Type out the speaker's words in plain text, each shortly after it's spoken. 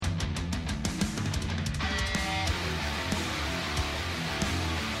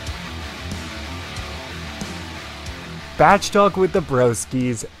Bach Talk with the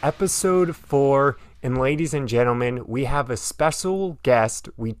Broskis, episode 4. And ladies and gentlemen, we have a special guest.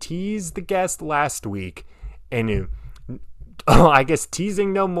 We teased the guest last week. And I guess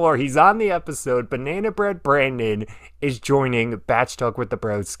teasing no more. He's on the episode. Banana Bread Brandon is joining Bach Talk with the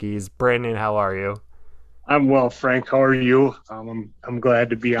Broskis. Brandon, how are you? I'm well, Frank. How are you? I'm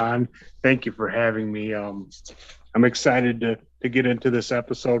glad to be on. Thank you for having me. I'm excited to get into this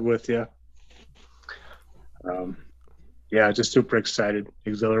episode with you. Just super excited,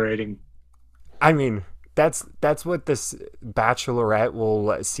 exhilarating. I mean, that's what this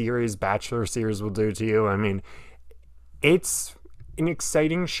Bachelor series will do to you. I mean, it's an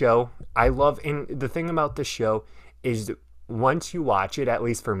exciting show. And the thing about this show is once you watch it, at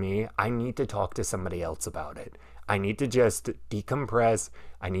least for me, I need to talk to somebody else about it. I need to just decompress.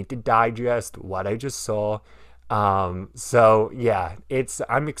 I need to digest what I just saw. I'm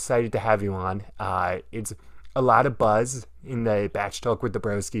excited to have you on. It's a lot of buzz in the Bach Talk with the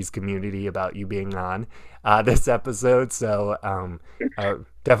Broskis community about you being on this episode. So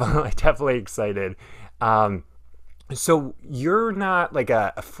definitely excited. So you're not like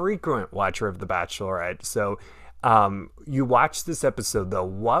a frequent watcher of The Bachelorette. So you watched this episode though.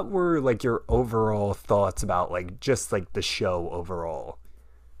 What were like your overall thoughts about just the show overall?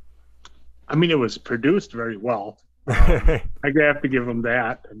 I mean, it was produced very well. I have to give them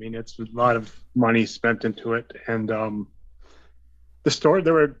that. I mean, it's a lot of money spent into it, and the story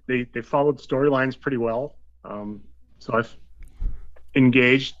they followed storylines pretty well. So I've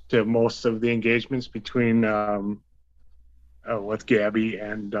engaged to most of the engagements between with Gabby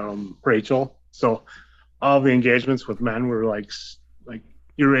and Rachel. So all the engagements with men were like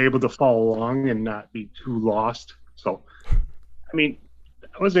you're able to follow along and not be too lost. So I mean,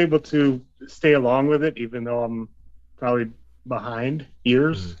 I was able to stay along with it, even though I'm probably behind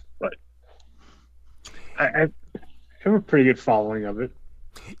years, but I have a pretty good following of it.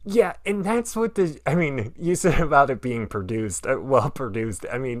 Yeah, and that's what you said about it being produced, well produced.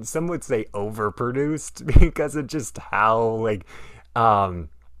 I mean, some would say overproduced because of just how the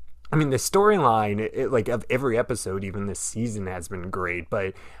storyline of every episode, even this season, has been great.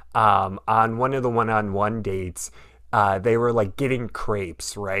 But on one of the one-on-one dates, they were getting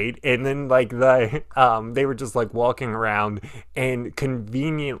crepes, right? And then they were just walking around, and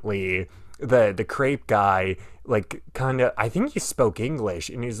conveniently the crepe guy I think he spoke English,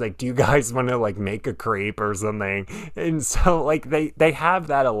 and he's like, do you guys want to make a crepe or something? And so they have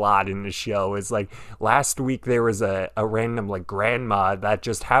that a lot in the show. It's last week there was a random grandma that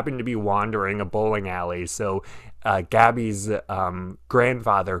just happened to be wandering a bowling alley, so Gabby's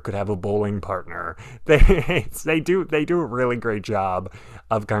grandfather could have a bowling partner. They do a really great job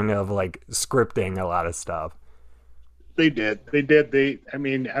of scripting a lot of stuff. They did. I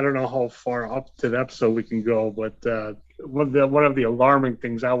mean, I don't know how far up to the episode we can go, but one of the alarming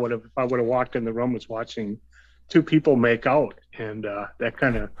things if I would have walked in the room, was watching two people make out, and that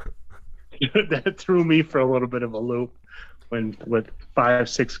kind of that threw me for a little bit of a loop with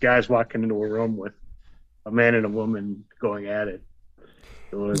 5-6 guys walking into a room with a man and a woman going at it.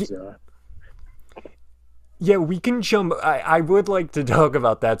 It was. Yeah, we can jump. I would like to talk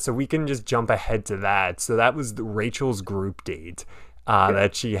about that, so we can just jump ahead to that. So that was Rachel's group date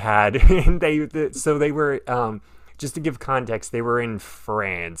that she had, and they were just to give context, they were in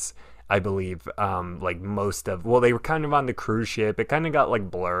France, I believe. They were kind of on the cruise ship. It kind of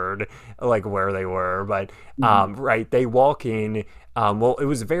got blurred where they were, but right, they walk in. It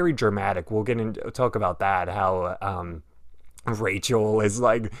was very dramatic. We'll talk about that. How Rachel is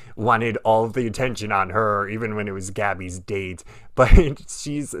wanted all of the attention on her, even when it was Gabby's date. But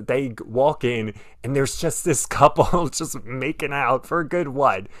they walk in, and there's just this couple just making out for a good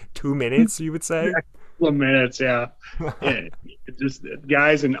 2 minutes, you would say? A couple of minutes, yeah. Just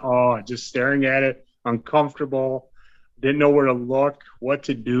guys in awe, just staring at it, uncomfortable, didn't know where to look, what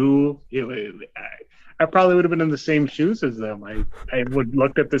to do. I probably would have been in the same shoes as them. I would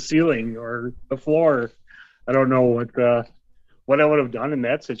look at the ceiling or the floor. I don't know what I would have done in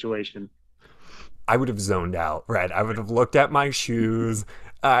that situation. I would have zoned out, right? I would have looked at my shoes.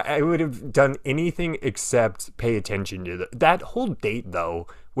 I would have done anything except pay attention to that whole date, though,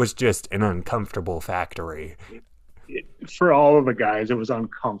 was just an uncomfortable factory. For all of the guys, it was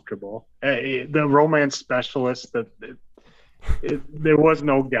uncomfortable. The romance specialist, there was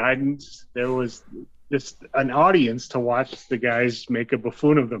no guidance. There was just an audience to watch the guys make a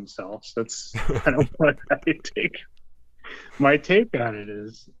buffoon of themselves. That's kind of what I take. My take on it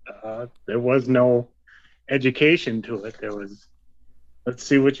is there was no education to it. There was, let's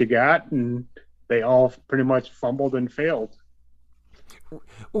see what you got, and they all pretty much fumbled and failed.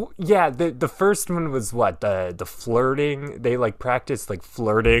 Well, yeah, the first one was what, the flirting. They like practiced like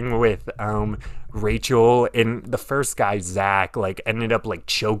flirting with Rachel, and the first guy Zach like ended up like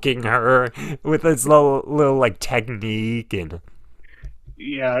choking her with his little like technique. And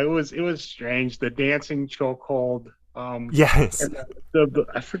Yeah, it was strange. The dancing chokehold. yes. And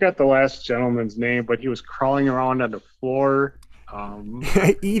I forgot the last gentleman's name, but he was crawling around on the floor.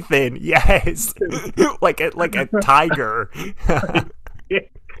 Ethan, yes. like a tiger.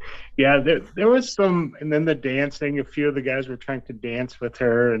 Yeah, there was some, and then the dancing. A few of the guys were trying to dance with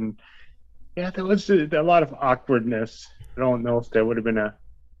her, and yeah, there was a lot of awkwardness. I don't know if that would have been a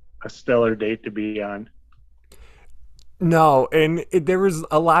stellar date to be on. No, and there was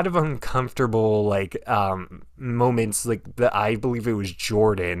a lot of uncomfortable like moments. Like I believe it was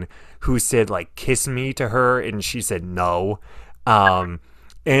Jordan who said like "kiss me" to her, and she said no. Um,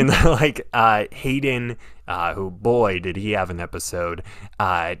 and like Hayden, who boy did he have an episode,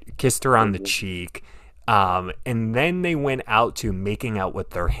 kissed her on the cheek. And then they went out to making out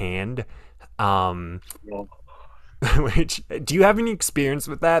with their hand. Um, Well, which do you have any experience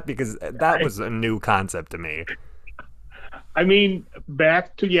with that? Because that was a new concept to me. I mean,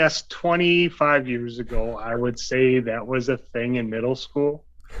 back to yes, 25 years ago, I would say that was a thing in middle school.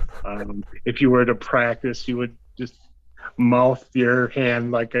 If you were to practice, you would just mouth your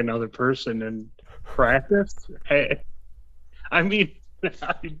hand like another person and practice. I mean,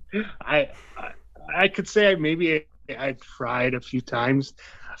 I, I I could say maybe I tried a few times.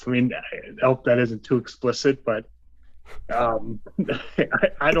 I mean, I hope that isn't too explicit, but um,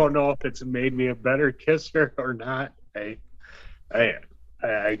 I don't know if it's made me a better kisser or not. I,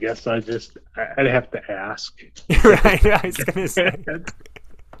 I guess I'd have to ask. Right, I was gonna say.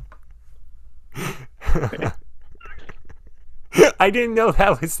 I didn't know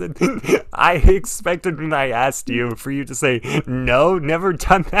that was the thing. I expected when I asked you for you to say no, never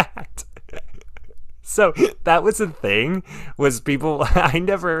done that. So that was a thing. Was people? I've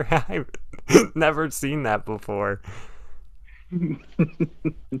never seen that before.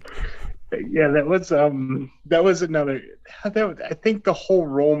 Yeah, that was another. I think the whole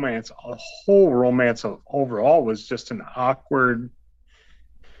romance overall was just an awkward.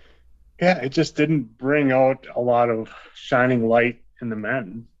 Yeah, it just didn't bring out a lot of shining light in the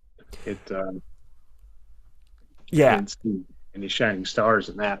men. It I Yeah. didn't see any shining stars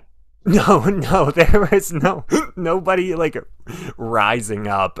in that. No, there was nobody like rising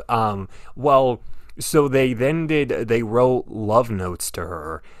up. Well, so they wrote love notes to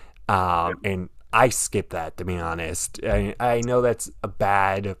her, and I skipped that to be honest. I know that's a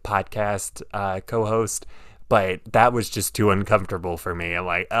bad podcast co-host, but that was just too uncomfortable for me. I'm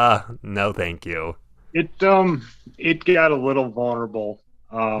like, no, thank you. It got a little vulnerable,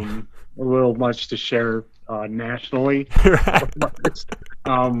 a little much to share nationally. Right.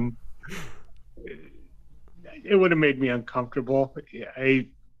 Um, it would have made me uncomfortable. I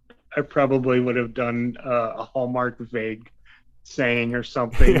probably would have done a Hallmark vague saying or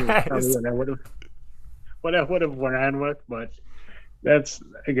something. Probably Yes. what I would have went on with, but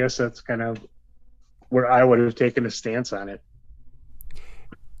I guess that's kind of where I would have taken a stance on it.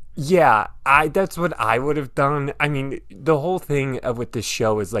 Yeah, I that's what I would have done. I mean, the whole thing with this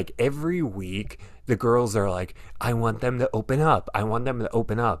show is like every week the girls are like, I want them to open up. I want them to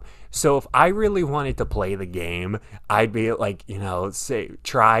open up. So if I really wanted to play the game, I'd be like, say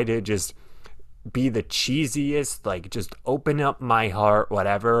try to just be the cheesiest, like just open up my heart,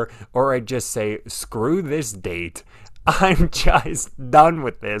 whatever, or I'd just say, screw this date. I'm just done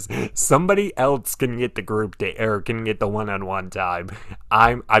with this. Somebody else can get the group date or can get the one-on-one time.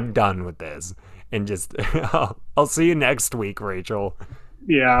 I'm done with this. And just I'll see you next week, Rachel.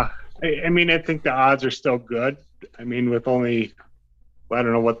 Yeah, I mean, I think the odds are still good. I mean, with only I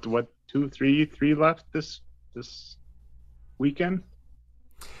don't know what two, three left this weekend.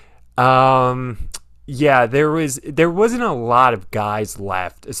 Yeah, there wasn't a lot of guys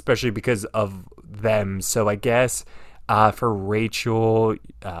left, especially because of them. So I guess for Rachel,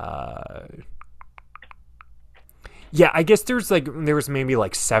 yeah, I guess there was maybe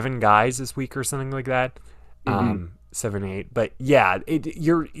like 7 guys this week or something like that. Hmm. 7, 8. But yeah,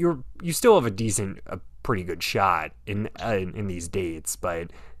 you still have a pretty good shot in these dates,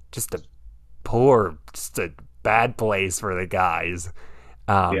 but just just a bad place for the guys.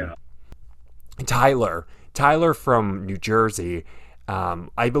 Um, Yeah, Tyler from New Jersey,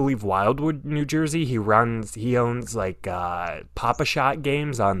 I believe Wildwood, New Jersey. He owns like Papa Shot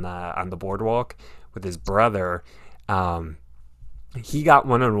games on the boardwalk with his brother. Um, he got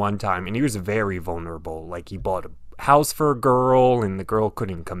one-on-one time, and he was very vulnerable. Like he bought house for a girl, and the girl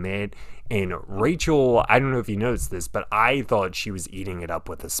couldn't commit. And Rachel, I don't know if you noticed this, but I thought she was eating it up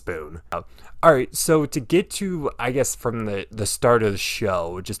with a spoon. All right, so to get to, I guess, from the start of the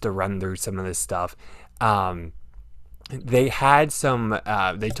show, just to run through some of this stuff, they had some,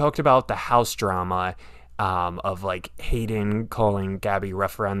 they talked about the house drama of like Hayden calling Gabby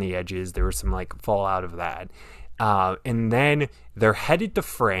rough around the edges. There was some like fallout of that. And then they're headed to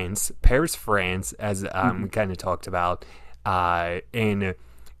France, Paris, France, as we kind of talked about. And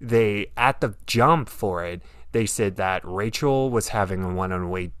they, at the jump for it, they said that Rachel was having a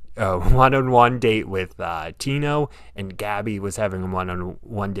one-on-one date with Tino, and Gabby was having a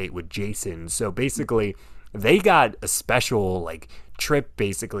one-on-one date with Jason. So basically, they got a special like trip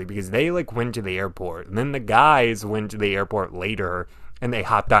basically because they like went to the airport, and then the guys went to the airport later and they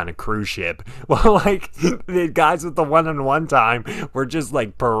hopped on a cruise ship. Well, like the guys with the one-on-one time were just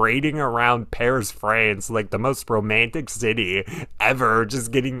like parading around Paris, France, like the most romantic city ever,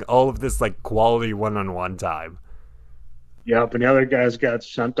 just getting all of this like quality one-on-one time. Yep, and the other guys got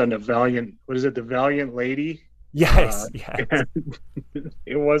sent on the Valiant. What is it, the Valiant Lady? Yes, yes.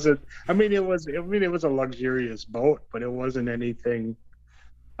 It wasn't. I mean, it was. I mean, it was a luxurious boat, but it wasn't anything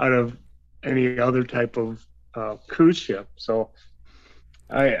out of any other type of cruise ship. So,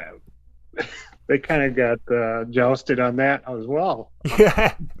 they kind of got jousted on that as well.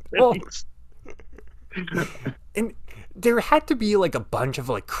 Yeah. Well, and there had to be like a bunch of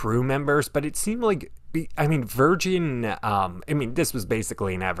like crew members, but it seemed like, I mean, Virgin, I mean, this was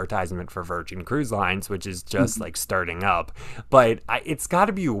basically an advertisement for Virgin Cruise Lines, which is just like starting up, but it's got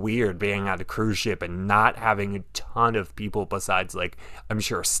to be weird being on a cruise ship and not having a ton of people besides like, I'm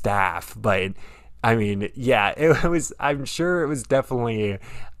sure, staff. But I mean, yeah, it was, I'm sure it was definitely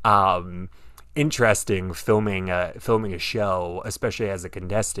interesting filming a show, especially as a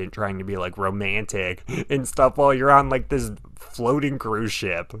contestant, trying to be like romantic and stuff while you're on like this floating cruise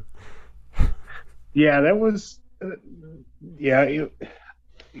ship. Yeah, that was. That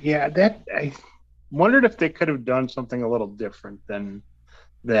I wondered if they could have done something a little different than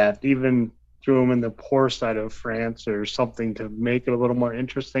that. Even threw them in the poor side of France or something to make it a little more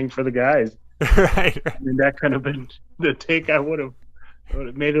interesting for the guys. Right. I mean, that could have been the take. I would have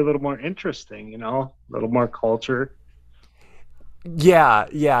made it a little more interesting, you know, a little more culture. Yeah,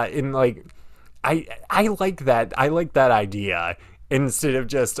 and like I like that. I like that idea. Instead of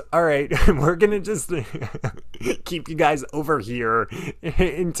just, all right, we're gonna just keep you guys over here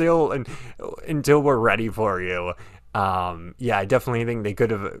until we're ready for you. Yeah, I definitely think they could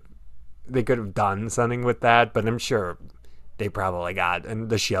have done something with that, but I'm sure they probably got, and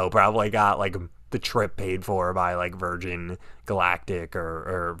the show probably got like the trip paid for by like Virgin Galactic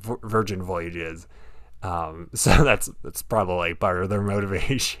or Virgin Voyages. So that's probably part of their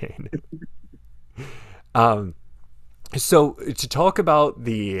motivation. So to talk about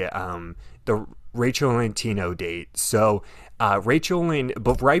the Rachel and Tino date, so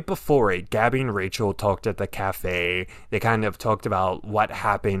but right before it, Gabby and Rachel talked at the cafe. They kind of talked about what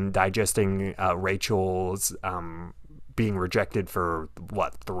happened, digesting Rachel's being rejected for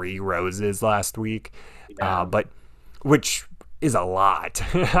 3 roses last week, but which is a lot.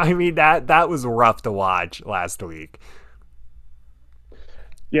 I mean that was rough to watch last week.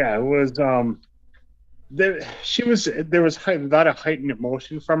 Yeah, it was. There was a lot of heightened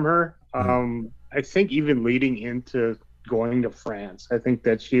emotion from her. I think even leading into going to France, I think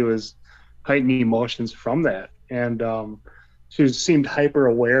that she was heightening emotions from that, and she seemed hyper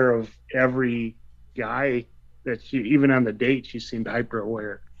aware of every guy that she, even on the date, she seemed hyper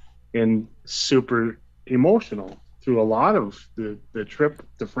aware and super emotional through a lot of the trip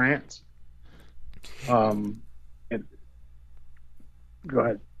to France. And go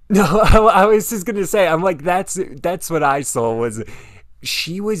ahead. No, I was just gonna say, I'm like, that's what I saw was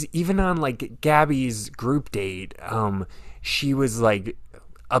she was even on like Gabby's group date. She was like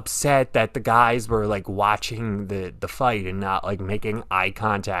upset that the guys were like watching the fight and not like making eye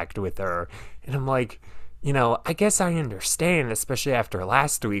contact with her. And I'm like, you know, I guess I understand, especially after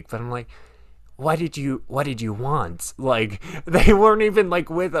last week. But I'm like, what did you want? Like, they weren't even like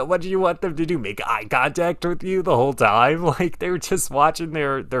what did you want them to do? Make eye contact with you the whole time? Like, they were just watching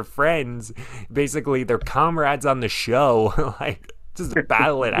their friends, basically their comrades on the show, like just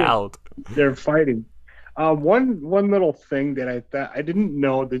battle it out. They're fighting. One little thing that I thought I didn't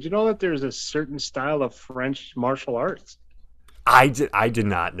know. Did you know that there's a certain style of French martial arts? I did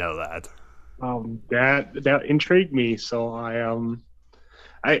not know that. That intrigued me. So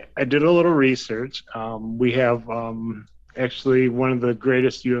I did a little research. We have actually one of the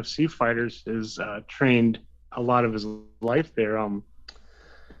greatest UFC fighters is trained a lot of his life there.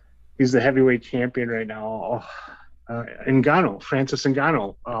 He's the heavyweight champion right now. Oh, Francis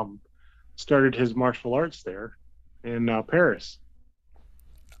Ngannou, started his martial arts there in Paris.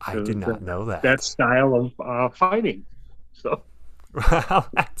 I did not know That that. style of fighting. So Wow,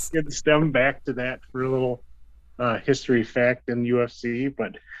 that's it stem back to that for a little history fact in UFC.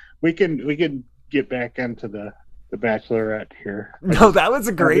 But we can get back into the Bachelorette here. no, that was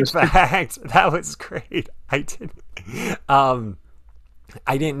a I great just fact. That was great. Um,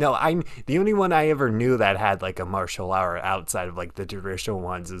 I didn't know. I the only one I ever knew that had like a martial art outside of like the traditional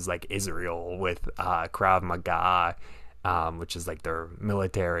ones is like Israel with Krav Maga, which is like their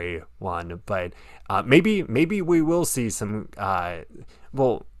military one. But maybe we will see some.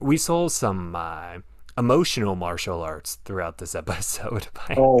 Well, we saw some emotional martial arts throughout this episode.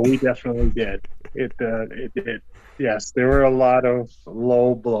 Oh, we definitely did. It did. Yes, there were a lot of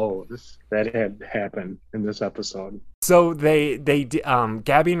low blows that had happened in this episode. So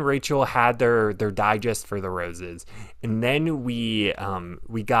Gabby and Rachel had their digest for the roses, and then we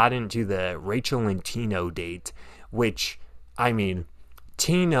got into the Rachel and Tino date, which I mean,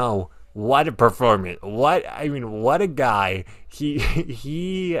 Tino, what a performance! What a guy!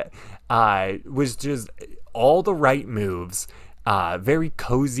 He was just all the right moves. Very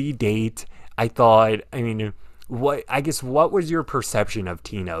cozy date. I thought. I mean, what was your perception of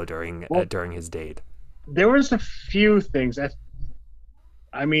Tino Well, during his date? there was a few things.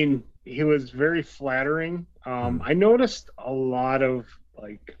 I mean, he was very flattering. Mm. I noticed a lot of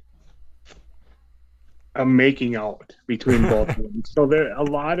like a making out between both of them. So there a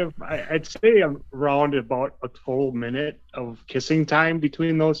lot of I'd say around about a total minute of kissing time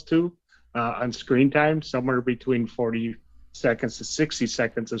between those two on screen time, somewhere between 40 seconds to 60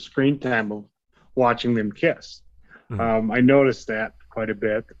 seconds of screen time of watching them kiss. Mm. I noticed that quite a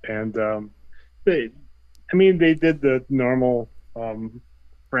bit, and they, I mean, they did the normal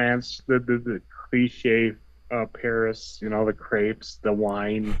France, the cliche Paris, the crepes, the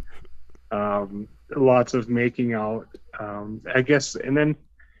wine, lots of making out, I guess. And then,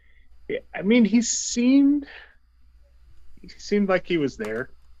 I mean, he seemed like he was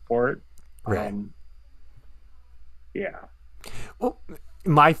there for it. Right. Yeah. Well,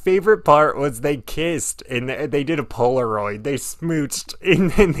 my favorite part was they kissed and they did a Polaroid. They smooched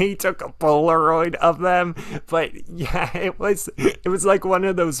and then they took a Polaroid of them. But yeah, it was like one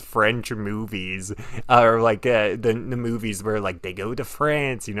of those French movies, or like the movies where like they go to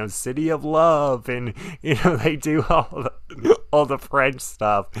France, City of Love, and they do all the French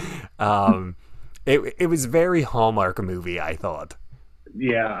stuff. It was very Hallmark movie, I thought.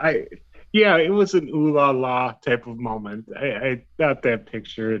 Yeah, yeah, it was an ooh la la type of moment. I got that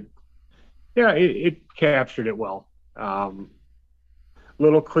picture. Yeah, it captured it well.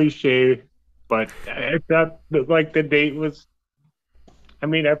 Little cliche, but I thought that, like, the date was. I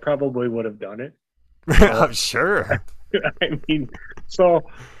mean, I probably would have done it. So I'm sure. I mean, so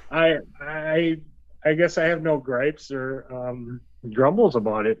I I I guess I have no gripes or grumbles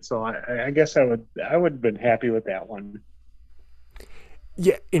about it. So I guess I would have been happy with that one.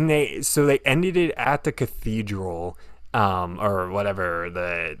 Yeah, and they ended it at the cathedral, or whatever,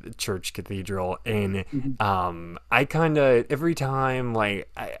 the church cathedral, and Mhm. I kind of every time like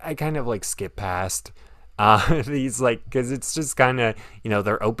I kind of like skip past these, like, because it's just kind of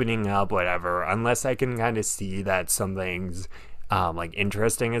they're opening up whatever, unless I can kind of see that something's like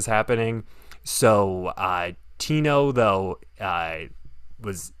interesting is happening. So Tino though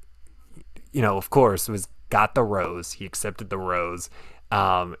was of course, was got the rose. He accepted the rose.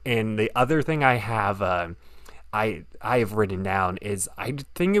 And the other thing I have written down is I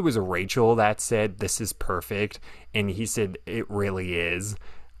think it was Rachel that said this is perfect, and he said it really is,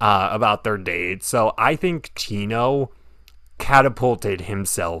 about their date. So I think Tino catapulted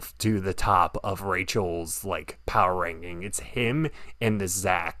himself to the top of Rachel's like power ranking. It's him and the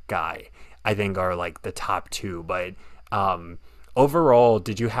Zach guy, I think, are like the top two. But overall,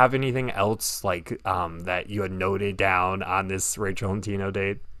 did you have anything else like that you had noted down on this Rachel and Tino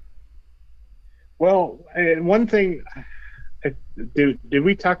date? Well, one thing, uh, did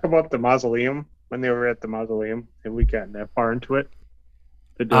we talk about the mausoleum when they were at the mausoleum? Have we gotten that far into it?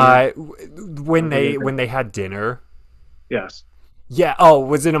 The dinner? When Or they the- when they had dinner. Yes. Yeah. Oh,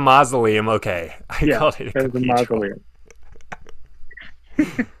 was it a mausoleum? Okay, I Yeah, called it a there's the cathedral. mausoleum.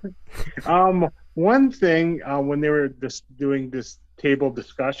 One thing when they were just doing this table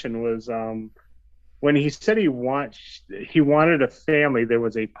discussion was when he said he wanted a family. There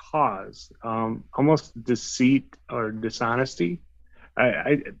was a pause, almost deceit or dishonesty.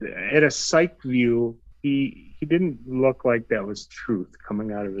 I at a psych view, he didn't look like that was truth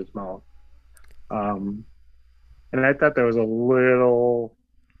coming out of his mouth. Um, and I thought that was a little.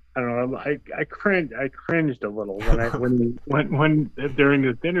 I don't know. I cringed a little when during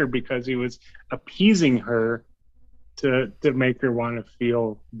the dinner because he was appeasing her to make her want to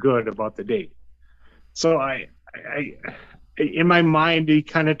feel good about the date. So I in my mind he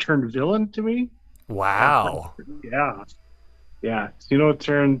kind of turned villain to me. I thought, Wow. yeah, yeah. Tino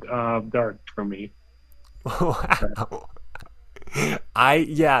turned dark for me. Wow.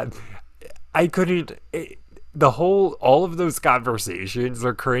 Yeah, I couldn't. All of those conversations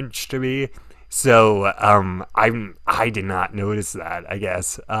are cringe to me. So, I did not notice that, I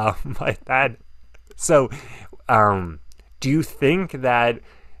guess. But so, um, do you think that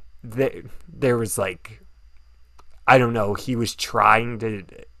there was like, I don't know, he was trying to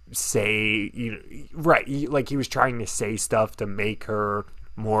say, right, like he was trying to say stuff to make her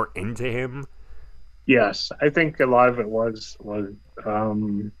more into him? Yes, I think a lot of it was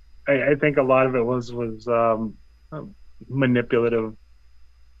I think a lot of it was manipulative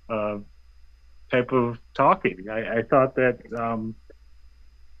uh, type of talking. I thought that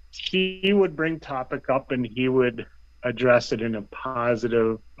he would bring topic up and he would address it in a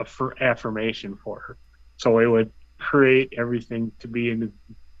positive affirmation for her. So it would create everything to be in a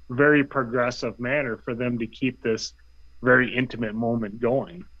very progressive manner for them to keep this very intimate moment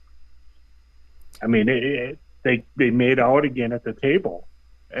going. I mean, they made out again at the table.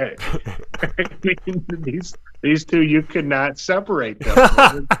 I mean, these two, you could not separate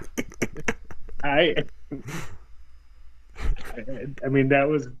them. I I mean, that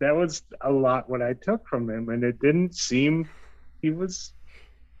was a lot what I took from him, and it didn't seem he was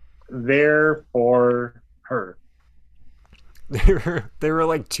there for her. They were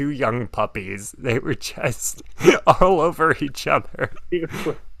like two young puppies. They were just all over each other.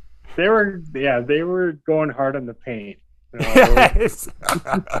 They were going hard on the paint. Yes.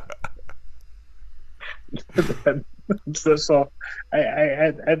 So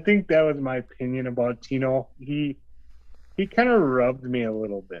I think that was my opinion about Tino. He kind of rubbed me a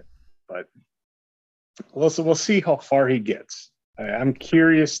little bit, but we'll see how far he gets. I'm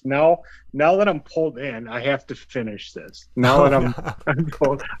curious now. Now that I'm pulled in, I have to finish this. Now that I'm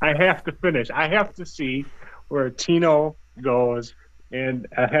pulled, I have to finish. I have to see where Tino goes, and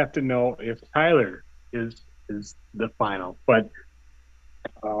I have to know if Tyler is the final. But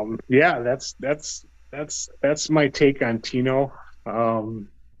yeah, that's my take on Tino. And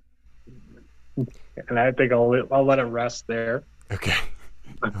I think I'll let it rest there. Okay.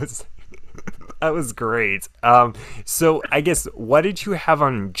 That was great. So I guess what did you have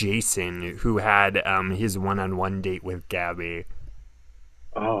on Jason, who had his one-on-one date with Gabby?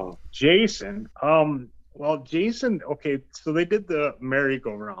 Oh, Jason. Well, Jason. Okay, so they did the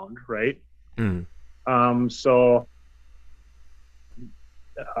merry-go-round, right? Mm. So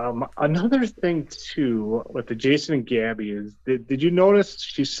another thing too with the Jason and Gabby is did you notice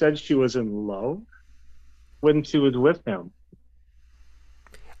she said she was in love when she was with him?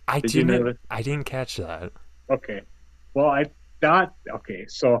 I didn't catch that. Okay. Well, I thought, okay,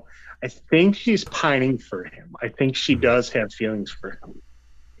 so I think she's pining for him. I think she does have feelings for him.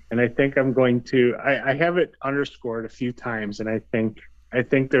 And I think I'm going to, I have it underscored a few times, and I think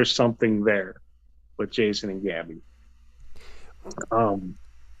there's something there with Jason and Gabby. The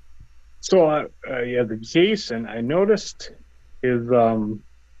Jason, I noticed his,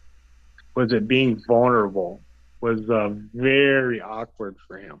 was it being vulnerable was very awkward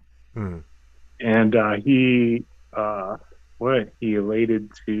for him. Mm. And he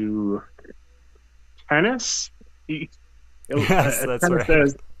related to tennis. Yes, that's tennis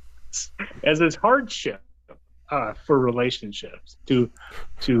right. as his hardship for relationships. He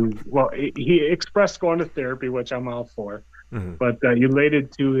expressed going to therapy, which I'm all for, but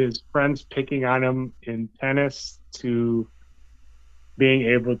related to his friends picking on him in tennis, to being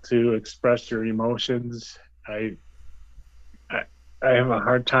able to express your emotions. I have a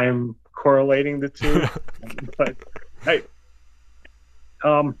hard time correlating the two, but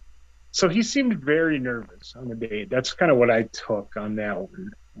so he seemed very nervous on the date. That's kind of what I took on that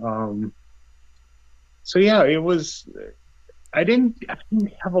one. So yeah, it was. I didn't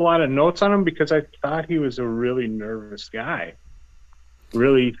have a lot of notes on him because I thought he was a really nervous guy,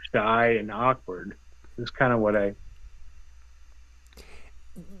 really shy and awkward. That's kind of what I.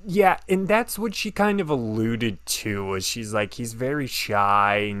 Yeah, and that's what she kind of alluded to, was she's like, he's very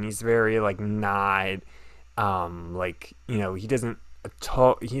shy and he's very like not like, he doesn't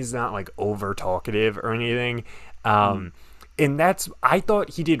talk, he's not like over talkative or anything. And I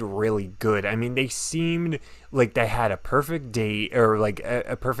thought he did really good. I mean, they seemed like they had a perfect date, or like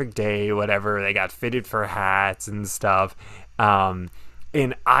a perfect day, whatever. They got fitted for hats and stuff. And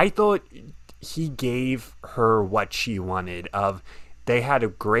I thought he gave her what she wanted, of they had a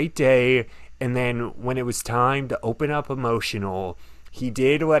great day, and then when it was time to open up emotional, he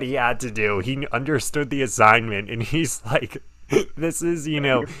did what he had to do. He understood the assignment, and he's like, this is,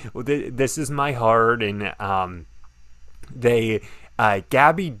 this is my heart. And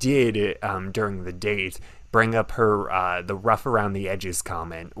Gabby did, during the date, bring up her the rough around the edges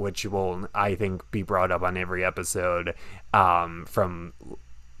comment, which will, I think, be brought up on every episode, from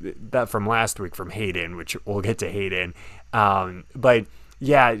last week from Hayden, which we'll get to Hayden. But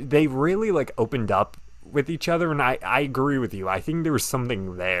yeah, they really like opened up with each other, and I agree with you. I think there was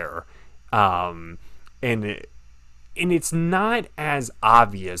something there, and it's not as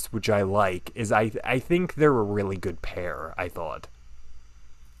obvious, which I like. Is I think they're a really good pair. I thought.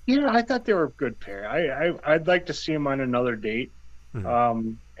 Yeah, I thought they were a good pair. I'd like to see them on another date.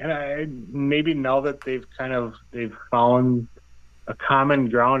 And I maybe now that they've found a common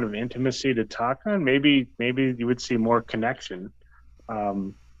ground of intimacy to talk on, maybe you would see more connection.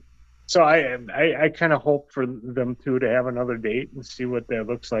 So I kind of hope for them two to have another date and see what that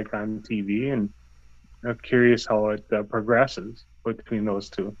looks like on TV, and I'm curious how it progresses between those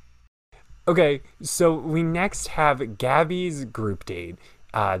two. Okay, so we next have Gabby's group date,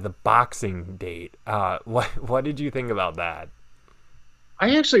 the boxing date. What did you think about that?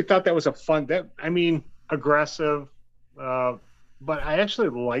 I actually thought that was aggressive, but I actually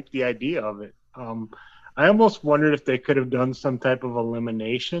liked the idea of it. I almost wondered if they could have done some type of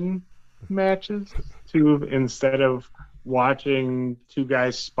elimination matches too, instead of watching two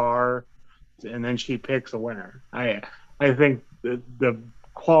guys spar and then she picks a winner. I think the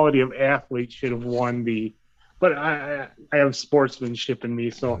quality of athlete should have won but I have sportsmanship in me,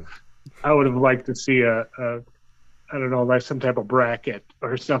 so I would have liked to see I don't know, like some type of bracket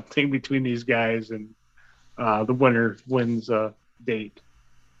or something between these guys, and the winner wins a date.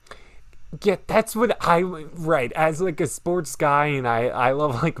 Yeah, that's what right, as like a sports guy, and I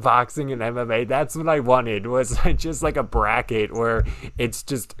love like boxing and MMA, that's what I wanted, was just like a bracket where it's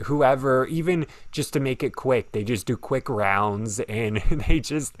just whoever, even just to make it quick, they just do quick rounds and they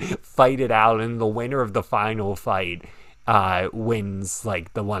just fight it out, and the winner of the final fight wins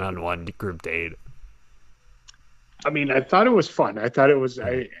like the one-on-one group date. I mean, I thought it was fun. I thought it was,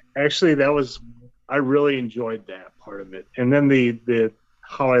 I really enjoyed that part of it. And then the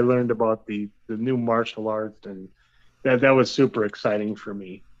how I learned about the new martial arts, and that was super exciting for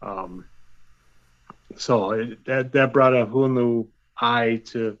me. So that brought a whole new eye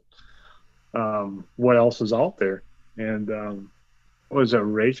to what else is out there. And what was it?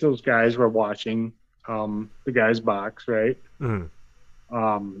 Rachel's guys were watching the guys box, right?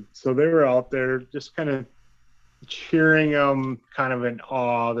 So they were out there just kind of cheering them, kind of in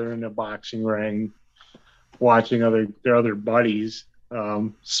awe. They're in a boxing ring, watching their other buddies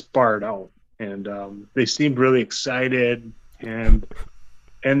sparred out, and they seemed really excited, and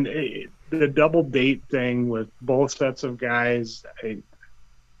the double date thing with both sets of guys,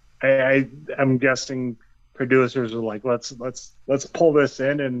 I'm guessing producers are like, let's pull this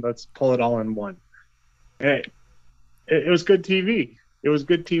in and let's pull it all in one. And it was good TV. It was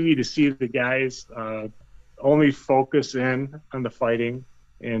good TV to see the guys only focus in on the fighting,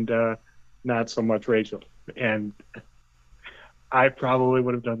 and not so much Rachel. And I probably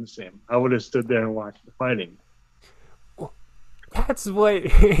would have done the same. I would have stood there and watched the fighting. That's what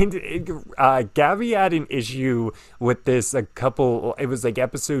Gabby had an issue with this. It was like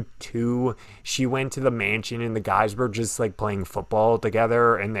episode 2. She went to the mansion and the guys were just like playing football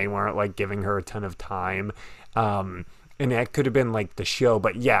together, and they weren't like giving her a ton of time. And that could have been like the show,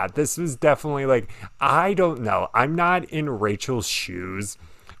 but yeah, this was definitely like, I don't know. I'm not in Rachel's shoes,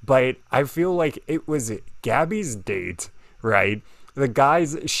 but I feel like it was Gabby's date. Right, the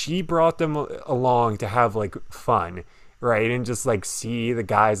guys, she brought them along to have like fun, right, and just like see the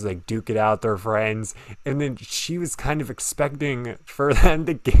guys like duke it out, their friends, and then she was kind of expecting for them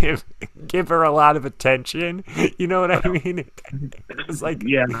to give her a lot of attention. You know what I mean? It's like,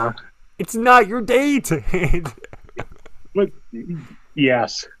 yeah, it's not your date. But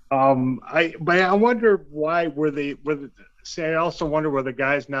yes, I wonder why I also wonder, were the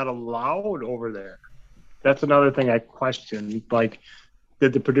guys not allowed over there? That's another thing I questioned. Like,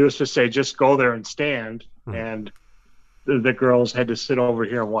 did the producer say just go there and stand, and the girls had to sit over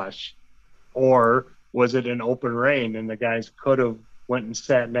here and watch, or was it an open reign and the guys could have went and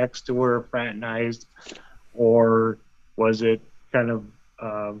sat next to her, fraternized, or was it kind of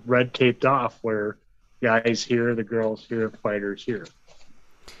red taped off where guys here, the girls here, fighters here?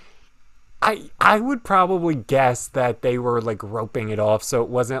 I would probably guess that they were like roping it off, so it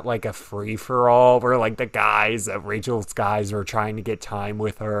wasn't like a free for all where like the guys, Rachel's guys, were trying to get time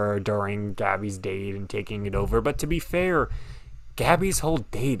with her during Gabby's date and taking it over. But to be fair, Gabby's whole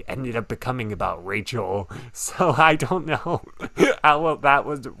date ended up becoming about Rachel, so I don't know how well that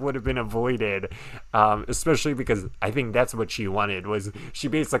would have been avoided, especially because I think that's what she wanted. Was she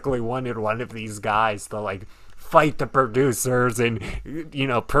basically wanted one of these guys to like fight the producers and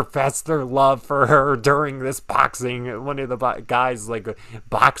profess their love for her during this one of the guys like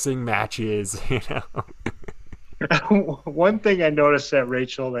boxing matches. One thing I noticed that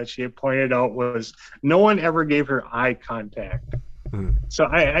Rachel that she had pointed out was no one ever gave her eye contact. So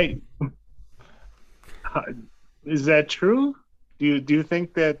is that true? Do you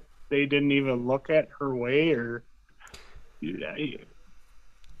think that they didn't even look at her way, or?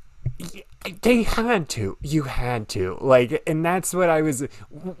 They had to. You had to. Like, and that's what I was.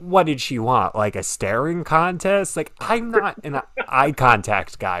 What did she want? Like a staring contest? Like, I'm not an eye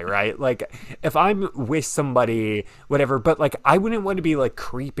contact guy, right? Like, if I'm with somebody, whatever, but like, I wouldn't want to be like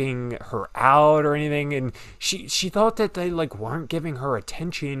creeping her out or anything. And she thought that they like weren't giving her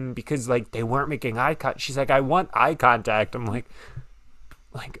attention because like they weren't making eye contact. She's like, I want eye contact. I'm like,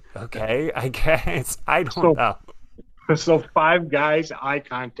 okay, I guess. I don't know. So 5 guys eye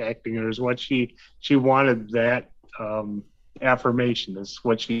contacting her is what she wanted. That affirmation is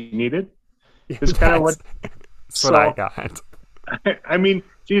what she needed. It's kind of what. That's what I got. I mean,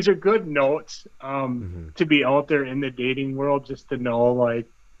 these are good notes to be out there in the dating world, just to know, like,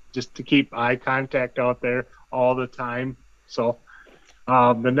 just to keep eye contact out there all the time. So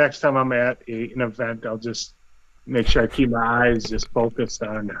the next time I'm at an event, I'll just make sure I keep my eyes just focused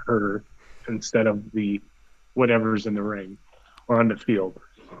on her instead of the whatever's in the ring or on the field.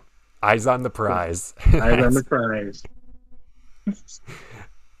 Eyes on the prize. Eyes on the prize.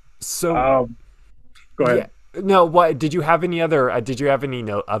 So, go ahead. Yeah, no, what did you have any other?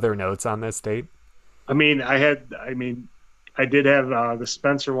 Other notes on this date? I mean, I did have the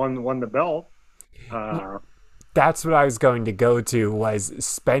Spencer won the belt. That's what I was going to go to, was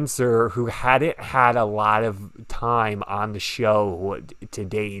Spencer, who hadn't had a lot of time on the show to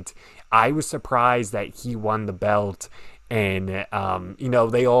date. I was surprised that he won the belt, and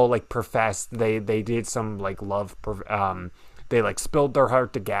they all like professed they did some like love. They like spilled their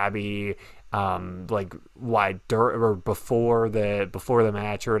heart to Gabby, like or before the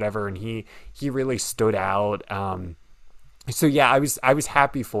match or whatever, and he really stood out. So yeah, I was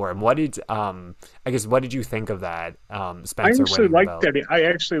happy for him. What did what did you think of that? Spencer winning the belt? I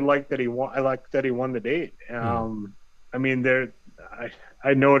actually liked that he won. I liked that he won the date. I mean,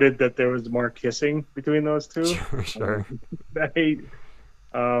 I noted that there was more kissing between those two. Sure.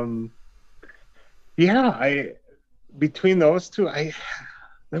 Between those two,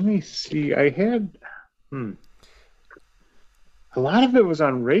 let me see. I had a lot of it was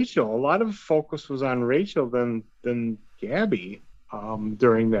on Rachel. A lot of focus was on Rachel than Gabby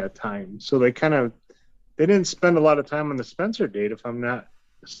during that time. So they didn't spend a lot of time on the Spencer date, if I'm not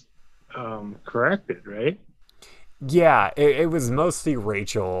corrected, right? Yeah, it was mostly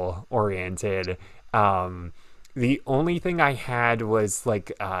Rachel oriented. The only thing I had was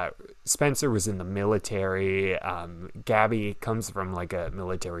like Spencer was in the military. Gabby comes from like a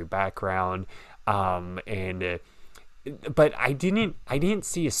military background, but I didn't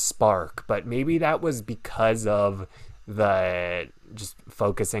see a spark. But maybe that was because of the just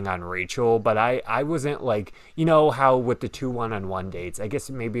focusing on Rachel. But I wasn't like, how with the 2 one-on-one dates, I guess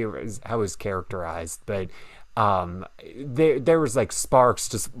maybe it was how it was characterized, but there was like sparks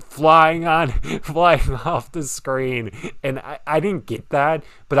just flying off the screen, and I didn't get that,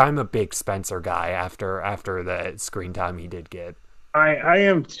 but I'm a big Spencer guy after the screen time he did get. I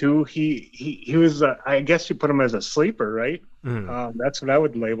am too. He was I guess you put him as a sleeper, right? That's what I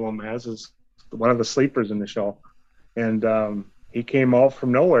would label him as, is one of the sleepers in the show, and he came out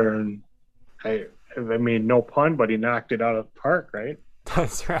from nowhere, and I mean, no pun, but he knocked it out of the park, right?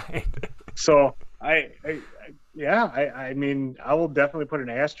 That's right. So I mean, I will definitely put an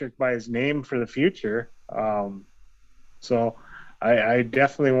asterisk by his name for the future. So I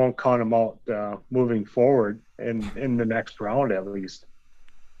definitely won't count him out moving forward in the next round, at least.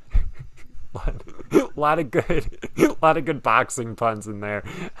 A lot of good boxing puns in there.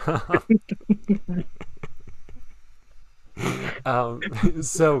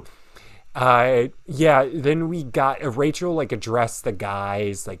 Then we got Rachel like addressed the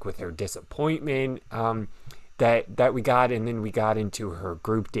guys like with her disappointment that we got, and then we got into her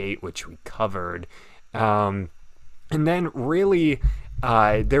group date, which we covered, and then really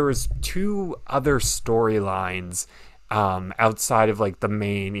there was 2 other storylines outside of like the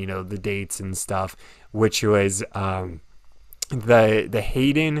main, the dates and stuff, which was the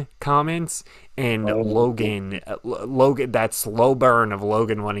Hayden comments and Logan, that slow burn of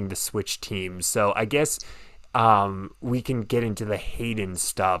Logan wanting to switch teams. So I guess we can get into the Hayden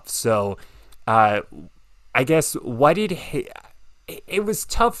stuff. So, I guess it was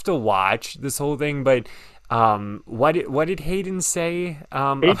tough to watch this whole thing, but what did Hayden say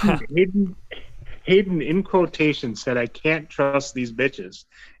about? Hayden, in quotation, said, "I can't trust these bitches,"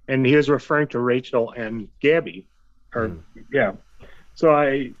 and he was referring to Rachel and Gabby, or yeah. So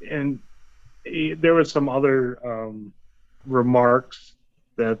there was some other remarks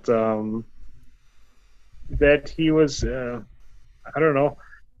that that he was, I don't know,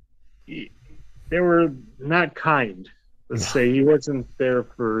 they were not kind. Let's say he wasn't there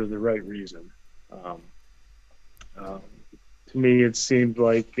for the right reason. To me, it seemed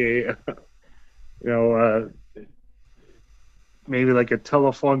like a, maybe like a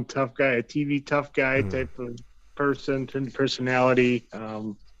telephone tough guy, a TV tough guy type of personality.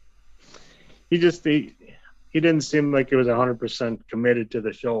 He didn't seem like he was 100% committed to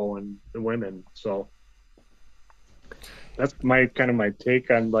the show and the women. So that's my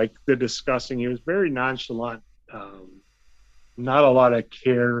take on like the discussing. He was very nonchalant, not a lot of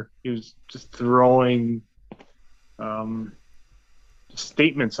care. He was just throwing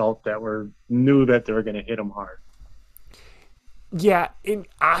statements out that knew that they were going to hit him hard. Yeah, and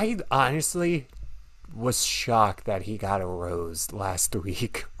I honestly was shocked that he got a rose last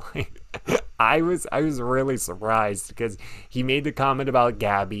week. I was really surprised because he made the comment about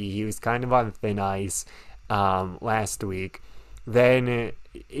Gabby. He was kind of on thin ice last week. Then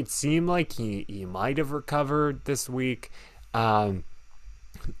it seemed like he might have recovered this week. And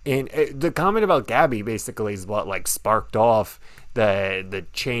the comment about Gabby basically is what like sparked off the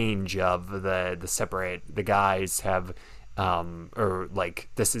change of the guys have or like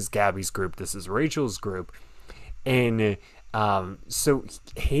this is Gabby's group, this is Rachel's group, and so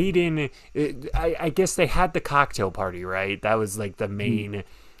Hayden, I guess they had the cocktail party, right? That was like the main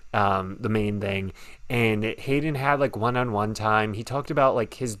thing, and Hayden had like one-on-one time. He talked about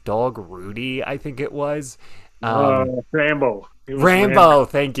like his dog Rudy, I think it was. Rambo. Rambo,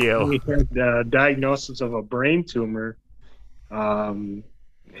 thank you. He had a diagnosis of a brain tumor.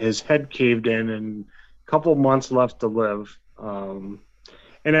 His head caved in, and a couple months left to live. And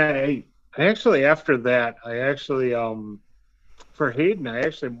I actually, after that, for Hayden, I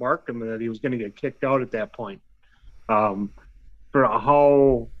actually marked him that he was going to get kicked out at that point. For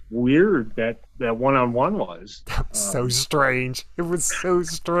how weird that one-on-one was. That was so strange. It was so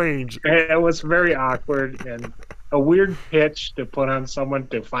strange. It was very awkward and a weird pitch to put on someone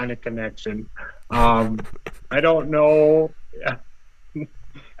to find a connection. I don't know.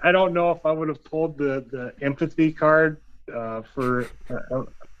 I don't know if I would have pulled the empathy card for a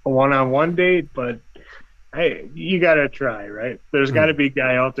one-on-one date, but hey, you got to try, right? There's got to be a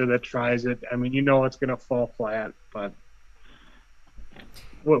guy out there that tries it. I mean, it's going to fall flat, but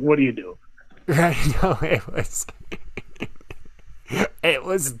what do you do? Right? No, it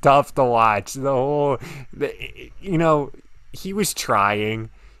was tough to watch. He was trying.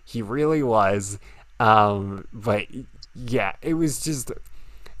 He really was. But yeah, it was just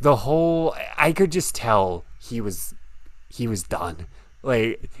the whole. I could just tell he was done.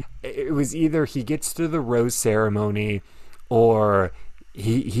 Like it was either he gets to the rose ceremony, or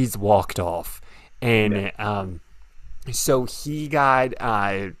he's walked off, and so he got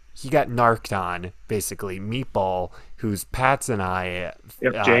narked on, basically. Meatball, who's Pat's and I.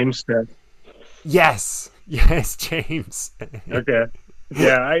 Yep, James said. Yes, James. Okay.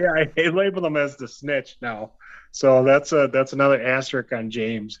 Yeah, I label him as the snitch now, so that's another asterisk on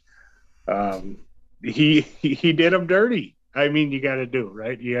James. He did him dirty. I mean, you got to do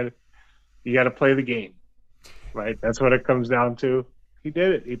right. You got to play the game, right? That's what it comes down to. He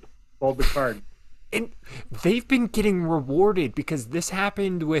did it. He pulled the card. And they've been getting rewarded because this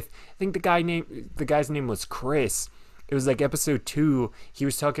happened with, I think the guy's name was Chris. It was like episode 2. He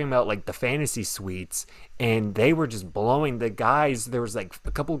was talking about like the fantasy suites, and they were just blowing the guys. There was like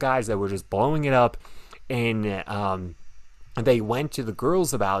a couple guys that were just blowing it up, and they went to the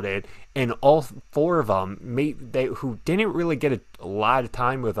girls about it, and all 4 of them who didn't really get a lot of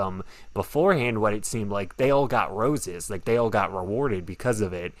time with them beforehand. What it seemed like, they all got roses. Like they all got rewarded because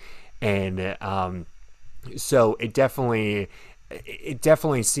of it. And so it definitely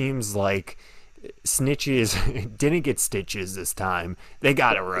seems like snitches didn't get stitches this time. They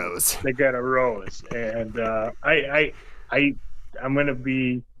got a rose. They got a rose, and I'm gonna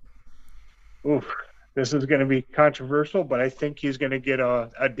be. This is gonna be controversial, but I think he's gonna get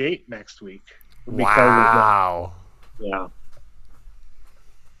a date next week. Wow. Yeah.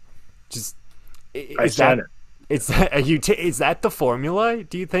 Just I said it. Is that the formula?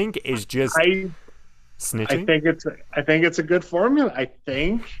 Do you think is just snitching? I think it's a good formula. I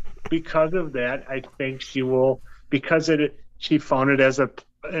think because of that, I think she will, because she found it as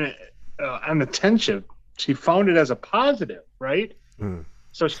an attention. She found it as a positive, right? Mm.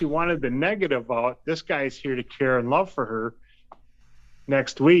 So she wanted the negative out. This guy's here to care and love for her.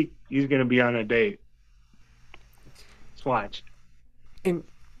 Next week, he's going to be on a date. Let's watch. And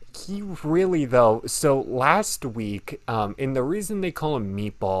he really though. So last week, and the reason they call him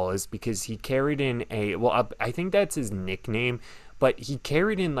Meatball is because he carried in a I think that's his nickname, but he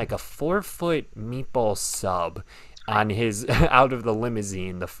carried in like a 4-foot meatball sub on his out of the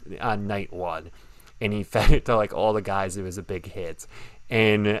limousine on night one, and he fed it to like all the guys. It was a big hit.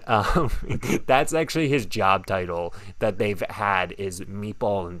 And that's actually his job title that they've had is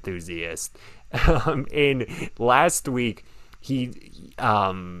meatball enthusiast. And last week he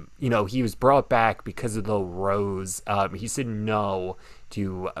was brought back because of the rose. He said no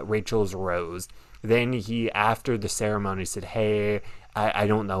to Rachel's rose. Then he, after the ceremony, said, "Hey, I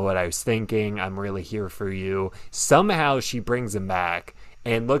don't know what I was thinking. I'm really here for you." Somehow she brings him back,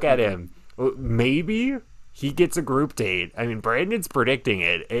 and look at him. Maybe he gets a group date. I mean, Brandon's predicting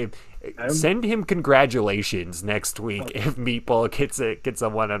it. Send him congratulations next week if Meatball gets a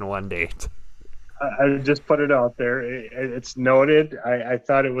one-on-one date. I just put it out there. It's noted. I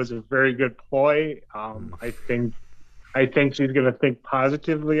thought it was a very good ploy. I think she's going to think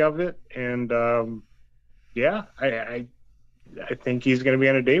positively of it, and yeah, I think he's going to be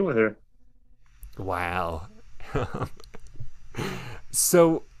on a date with her. Wow.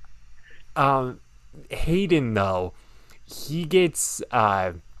 So, Hayden though, he gets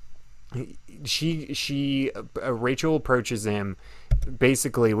Rachel approaches him.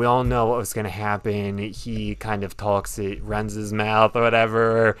 Basically, we all know what was going to happen. He kind of talks, it runs his mouth or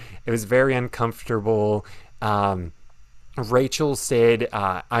whatever. It was very uncomfortable. Rachel said,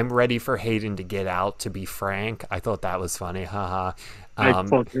 "I'm ready for Hayden to get out, to be frank." I thought that was funny. Haha. I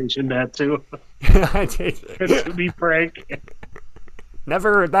quotation that too. I did. To be frank.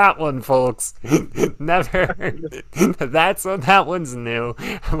 Never heard that one, folks. Never. That one's new.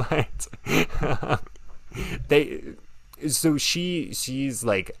 But so she's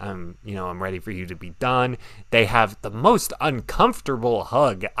like, I'm ready for you to be done. They have the most uncomfortable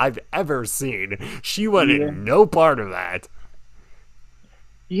hug I've ever seen. She wanted no part of that.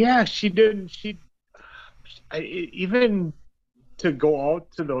 Yeah, she didn't. Even to go out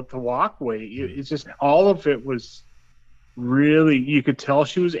to the walkway, it's just all of it was really. You could tell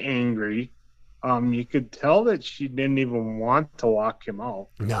she was angry. You could tell that she didn't even want to walk him out.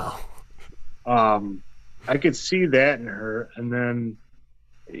 No. I could see that in her, and then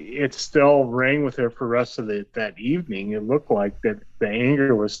it still rang with her for the rest of that evening. It looked like that the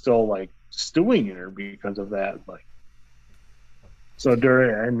anger was still like stewing in her because of that. Like, so they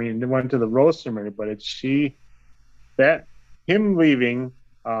went to the rose ceremony, but him leaving.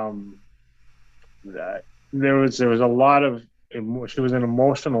 That there was a lot of she was in an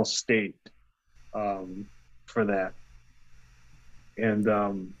emotional state for that,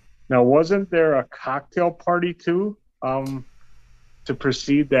 and now wasn't there a cocktail party too to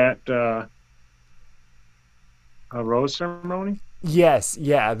precede that rose ceremony? Yes,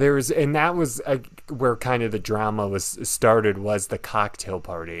 yeah, there was, and that was where kind of the drama was started, was the cocktail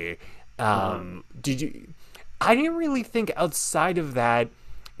party. Did you? I didn't really think outside of that,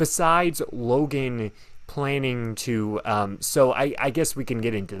 besides Logan planning to. So I guess we can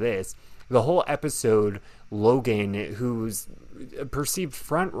get into this. The whole episode, Logan, who's a perceived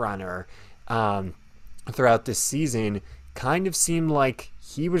front runner throughout this season, kind of seemed like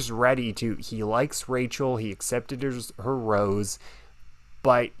he was ready to. He likes Rachel. He accepted her rose,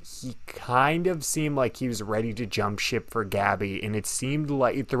 but he kind of seemed like he was ready to jump ship for Gabby. And it seemed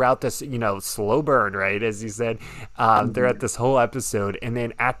like throughout this, slow burn, right, as you said, throughout this whole episode. And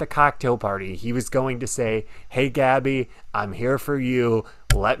then at the cocktail party, he was going to say, "Hey, Gabby, I'm here for you.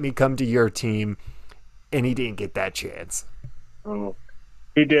 Let me come to your team." And he didn't get that chance. Oh,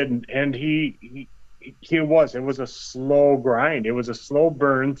 he didn't. And it was a slow grind. It was a slow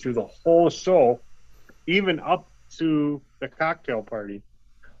burn through the whole show, even up to the cocktail party.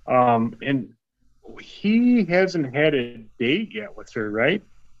 And he hasn't had a date yet with her, right?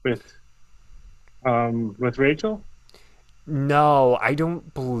 With Rachel? No, I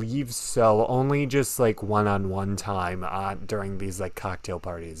don't believe so. Only just like one-on-one time during these like cocktail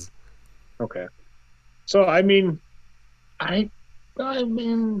parties. Okay. So I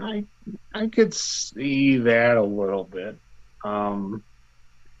could see that a little bit. I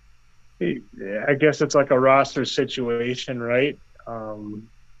guess it's like a roster situation, right?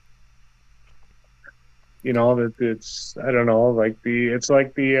 That it's, I don't know, it's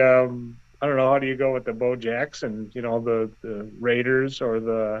like the I don't know, how do you go with the Bo Jackson, the Raiders,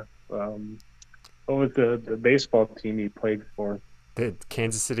 or what was the baseball team he played for? The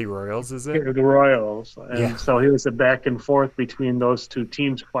Kansas City Royals, is it? The Royals. Yeah. And so he was a back and forth between those two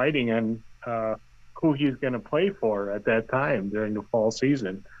teams fighting on who he's going to play for at that time during the fall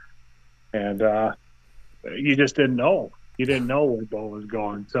season. And you just didn't know. You didn't know where Bo was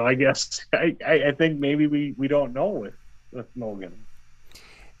going. So I guess I think maybe we don't know with Logan.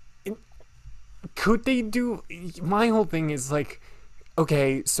 Could they do? My whole thing is like,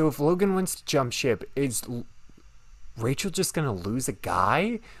 okay, so if Logan wants to jump ship, is Rachel just gonna lose a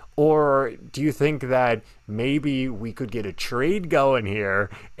guy? Or do you think that maybe we could get a trade going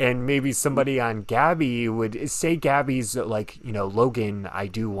here, and maybe somebody on Gabby would say, Gabby's like, Logan, I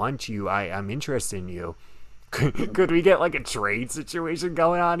do want you, I'm interested in you. Could we get like a trade situation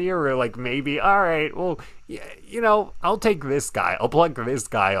going on here, or like maybe, all right, well, I'll take this guy, I'll plug this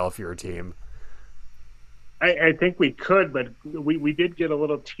guy off your team. I think we could, but we did get a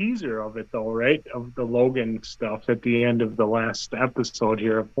little teaser of it, though, right? Of the Logan stuff at the end of the last episode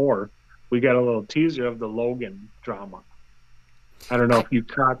here of 4. We got a little teaser of the Logan drama. I don't know if you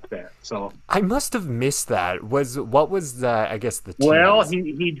caught that. So I must have missed that. What was the, I guess, the tease? Well,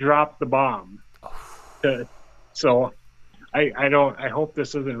 he dropped the bomb. So I hope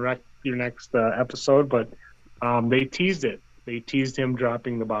this doesn't wreck your next episode, but they teased it. They teased him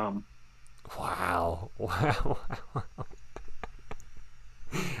dropping the bomb. Wow.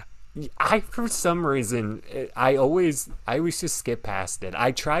 For some reason, I always just skip past it.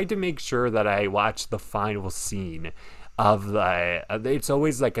 I tried to make sure that I watched the final scene of it's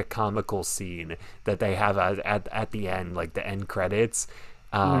always like a comical scene that they have at the end, like the end credits.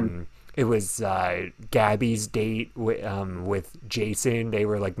 It was Gabby's date with Jason. They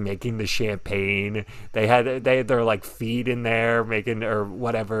were like making the champagne. They had their like feet in there making, or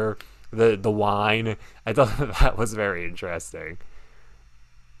whatever, the wine. I thought that was very interesting.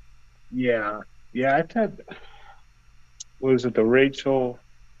 Yeah. I thought, was it the Rachel?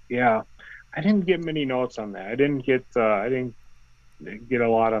 Yeah, I didn't get many notes on that. I didn't get a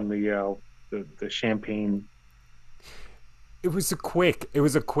lot on the champagne. It was a quick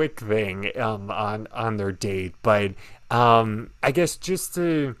thing on their date, but I guess just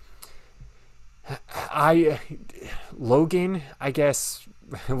to Logan, I guess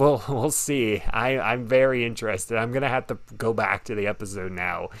we'll see. I'm very interested. I'm gonna have to go back to the episode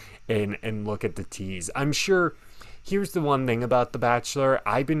now and look at the tease. I'm sure. Here's the one thing about The Bachelor.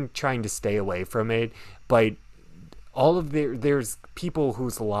 I've been trying to stay away from it, but all of there's people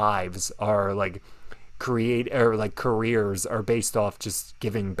whose lives are like careers are based off just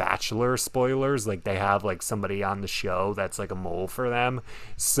giving Bachelor spoilers. Like they have like somebody on the show that's like a mole for them.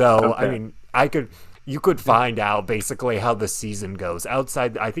 So okay. I mean, you could find out basically how the season goes.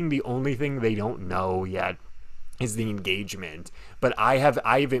 Outside, I think the only thing they don't know yet is the engagement. But I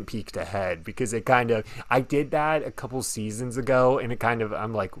haven't peeked ahead because I did that a couple seasons ago, and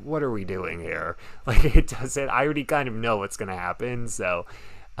I'm like, what are we doing here? Like I already kind of know what's gonna happen. So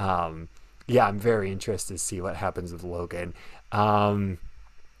yeah, I'm very interested to see what happens with Logan. I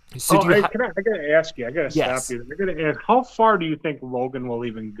gotta ask you. I gotta stop you. I gotta ask, how far do you think Logan will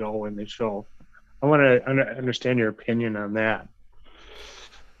even go in the show? I want to understand your opinion on that.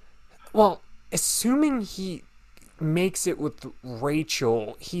 Well, assuming he makes it with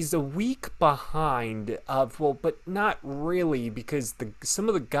Rachel, he's a week behind but not really, because some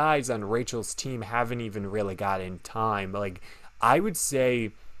of the guys on Rachel's team haven't even really got in time. Like, I would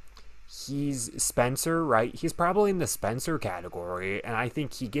say he's Spencer, right? He's probably in the Spencer category, and I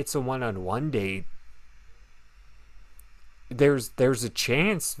think he gets a one-on-one date. There's a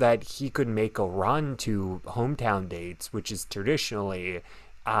chance that he could make a run to hometown dates, which is traditionally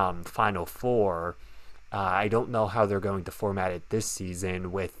Final Four. I don't know how they're going to format it this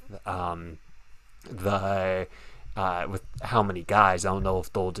season with with how many guys. I don't know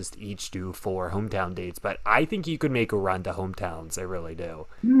if they'll just each do 4 hometown dates, but I think he could make a run to hometowns. I really do.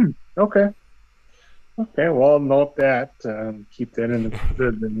 Okay. Well, I'll note that. Keep that in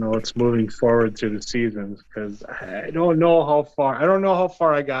the notes moving forward through the seasons, because I don't know how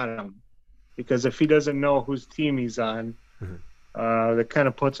far I got him, because if he doesn't know whose team he's on, that kind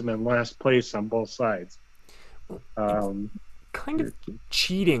of puts him in last place on both sides. Kind of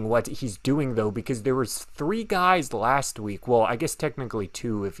cheating what he's doing, though, because there was 3 guys last week, well, I guess technically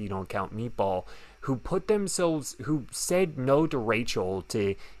 2 if you don't count Meatball, who said no to Rachel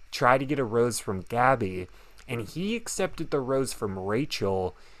to try to get a rose from Gabby, and he accepted the rose from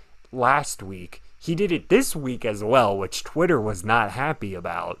Rachel last week. He did it this week as well, which Twitter was not happy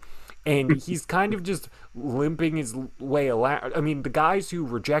about. And he's kind of just limping his way around. I mean, the guys who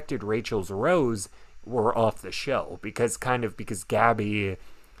rejected Rachel's rose were off the show because Gabby,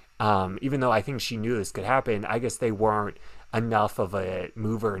 even though I think she knew this could happen, I guess they weren't enough of a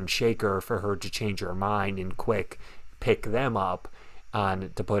mover and shaker for her to change her mind and quick pick them up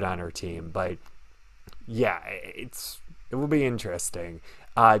to put on her team. But yeah, it will be interesting.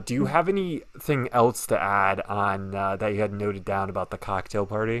 Do you have anything else to add on that you had noted down about the cocktail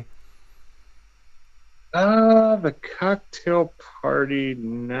party? The cocktail party,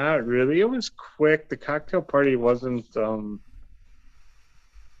 not really. It was quick. The cocktail party wasn't,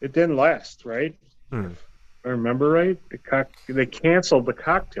 it didn't last, right? If I remember right? They canceled the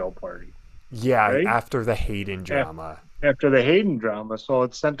cocktail party. Yeah, right? After the Hayden drama. After the Hayden drama. So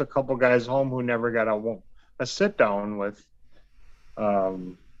it sent a couple guys home who never got a sit down with,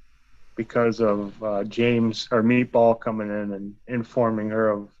 because of James or Meatball coming in and informing her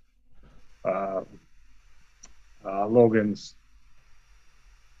of Logan's,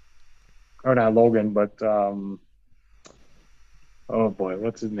 or not Logan, but oh boy,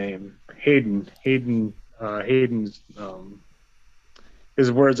 what's his name? Hayden's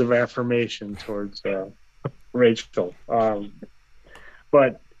his words of affirmation towards Rachel.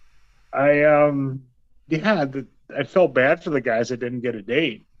 But I I felt bad for the guys that didn't get a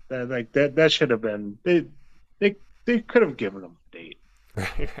date. That should have been, they could have given them a date.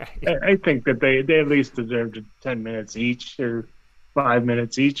 I think that they at least deserved 10 minutes each or 5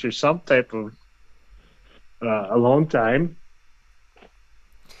 minutes each or some type of alone time.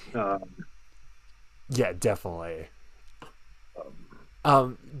 Yeah, definitely.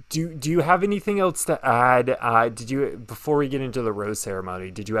 Do you have anything else to add? Before we get into the rose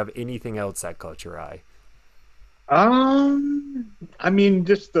ceremony, did you have anything else that caught your eye? I mean,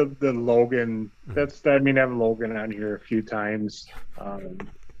 just the Logan. I have Logan on here a few times.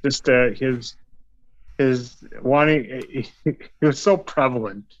 Just his wanting. He was so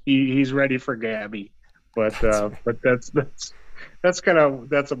prevalent. He's ready for Gabby, but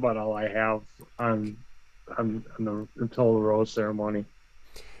that's about all I have on the until the rose ceremony.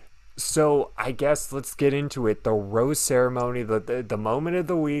 So I guess let's get into it. The rose ceremony, the moment of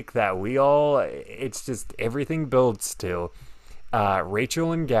the week that it's just everything builds to.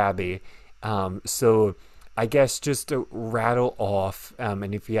 Rachel and Gabby. So I guess just to rattle off,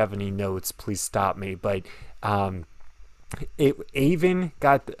 and if you have any notes, please stop me. But Avon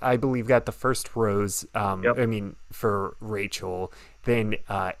I believe got the first rose. Yep. I mean, for Rachel. Then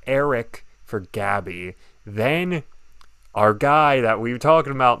Eric for Gabby. Then our guy that we were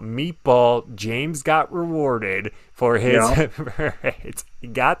talking about, Meatball, James got rewarded for his. Yep. He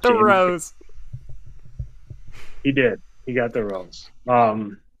got the rose. He did. He got the rose.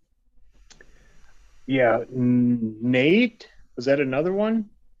 Yeah, Nate, was that another one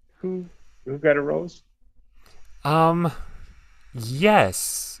who got a rose?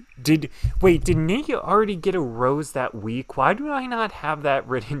 Yes. Did Nate already get a rose that week? Why do I not have that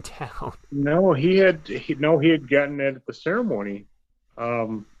written down? No, he had gotten it at the ceremony.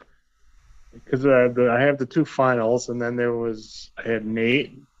 Because I have the two finals, and then I had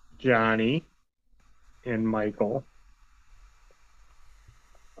Nate, Johnny, and Michael,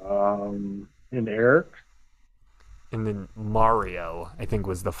 and Eric. And then Mario, I think,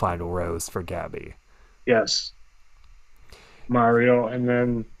 was the final rose for Gabby. Yes. Mario, and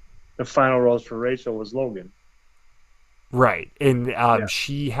then the final rose for Rachel was Logan. Right. And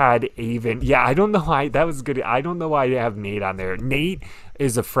she had Avon. Yeah, I don't know why. That was good. I don't know why I have Nate on there. Nate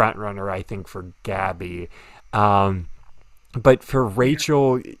is a front runner, I think, for Gabby. But for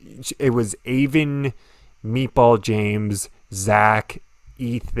Rachel, it was Avon, Meatball James, Zach,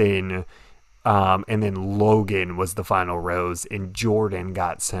 Ethan, and then Logan was the final rose, and Jordan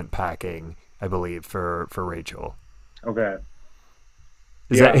got sent packing, I believe, for Rachel. Okay.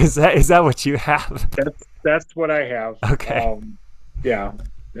 Is that what you have? That's what I have. Okay. Yeah,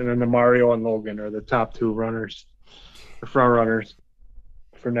 and then the Mario and Logan are the top two runners, the front runners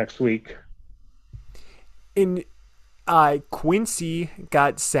for next week. And Quincy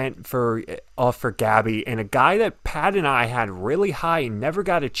got sent off for Gabby, and a guy that Pat and I had really high and never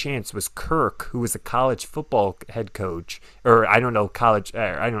got a chance was Kirk, who was a college football head coach, or I don't know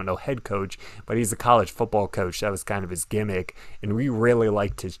head coach, but he's a college football coach. That was kind of his gimmick, and we really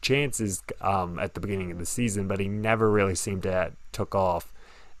liked his chances at the beginning of the season, but he never really seemed to have took off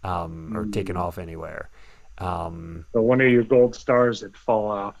or taken off anywhere. So one of your gold stars had fall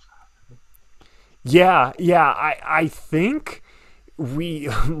off. Yeah. I think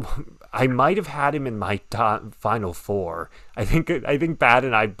I might have had him in my final four. I think Pat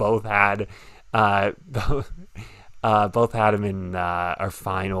and I both had both had him in our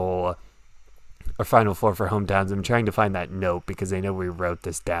final four for hometowns. I'm trying to find that note because I know we wrote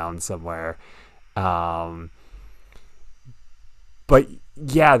this down somewhere. Um, but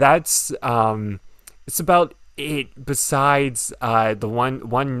yeah, that's it's about it. Besides, the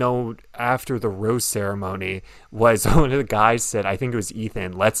one note after the rose ceremony was one of the guys said, I think it was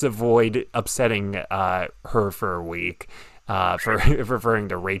Ethan, let's avoid upsetting her for a week. For referring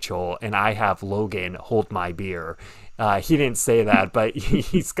to Rachel, and I have Logan hold my beer. He didn't say that, but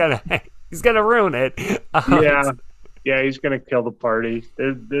he's gonna ruin it. Yeah, yeah, he's gonna kill the party.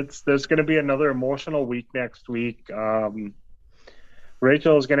 There's gonna be another emotional week next week.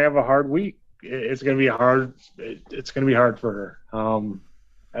 Rachel is gonna have a hard week. It's gonna be hard. It's gonna be hard for her.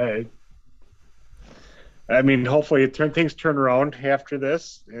 I, I mean, hopefully, things turn around after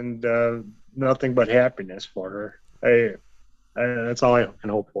this, and nothing but happiness for her. That's all I can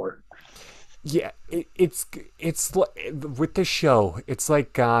hope for. Yeah, it's with the show. It's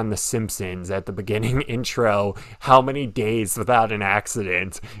like on The Simpsons at the beginning intro. How many days without an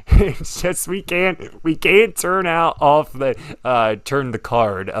accident? It's just we can't turn the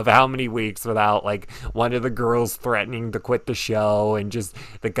card of how many weeks without like one of the girls threatening to quit the show, and just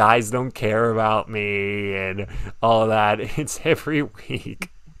the guys don't care about me and all of that. It's every week.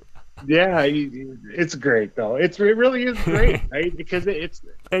 Yeah, it's great though. It really is great, right? Because it's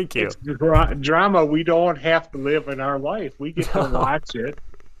Thank you. it's drama we don't have to live in our life. We get to watch it,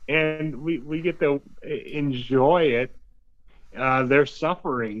 and we get to enjoy it. Their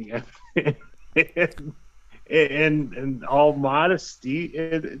suffering, and in all modesty,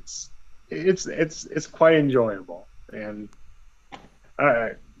 it's quite enjoyable, and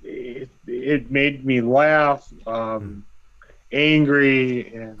it made me laugh. Angry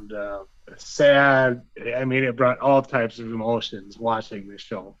and sad. I mean, it brought all types of emotions watching this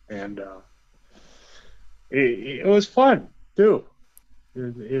show, and it was fun too.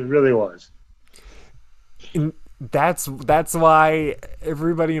 It really was. And that's why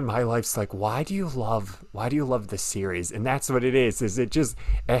everybody in my life's like, why do you love this series? And that's what it is it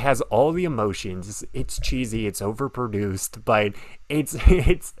has all the emotions. It's cheesy, it's overproduced, but it's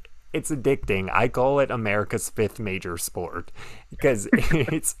addicting. I call it America's fifth major sport because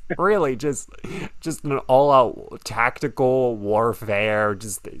it's really just an all-out tactical warfare,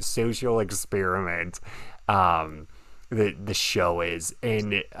 just social experiment. The show is,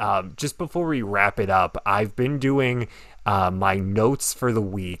 and just before we wrap it up, I've been doing my notes for the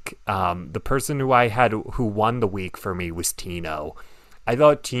week. The person who won the week for me was Tino. I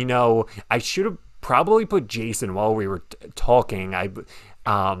thought Tino. I should have probably put Jason while we were talking.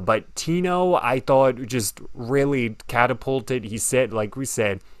 But Tino, I thought just really catapulted. He said, like we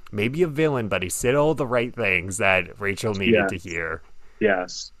said, maybe a villain, but he said all the right things that Rachel needed to hear.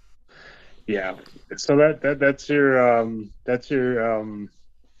 Yes. Yeah. So that's your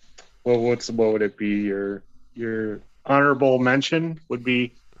well, what would it be? Your honorable mention would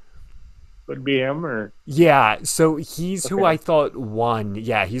be him, or yeah. So he's who I thought won.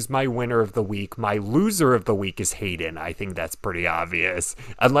 Yeah, he's my winner of the week. My loser of the week is Hayden. I think that's pretty obvious.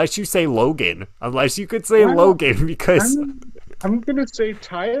 Unless you say Logan. Unless you could say Logan, because I'm gonna say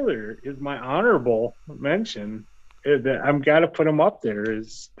Tyler is my honorable mention. I'm gotta put him up there.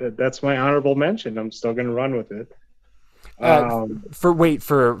 That's my honorable mention. I'm still gonna run with it.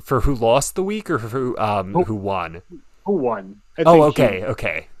 For who lost the week or for who won? Who won?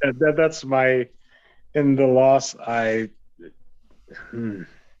 Okay. That's my in the loss. God,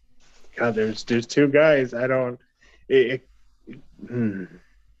 there's two guys. I don't.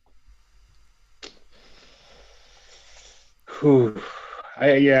 Whew.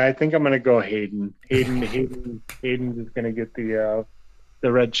 I think I'm gonna go Hayden. Hayden is gonna get the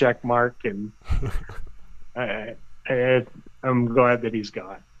red check mark, and I'm glad that he's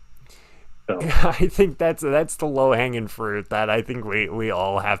gone. So. I think that's the low hanging fruit that I think we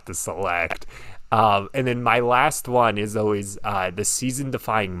all have to select. And then my last one is always the season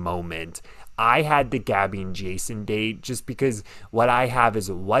defying moment. I had the Gabby and Jason date just because what I have is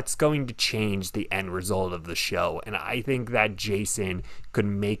what's going to change the end result of the show. And I think that Jason could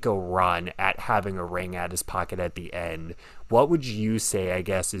make a run at having a ring at his pocket at the end. What would you say, I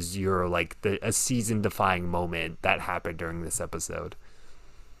guess, is your a season defying moment that happened during this episode?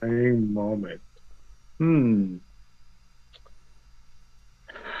 A moment.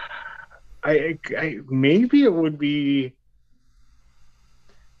 I maybe it would be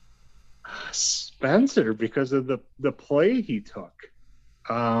Spencer because of the play he took.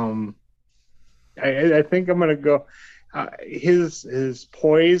 I think I'm gonna go his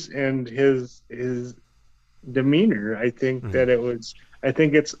poise and his demeanor. I think that it was. I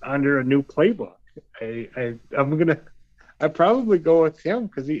think it's under a new playbook. I probably go with him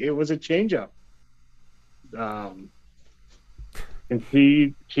because it was a changeup. And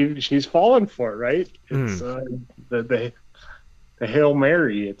she's fallen for it, right? It's the the Hail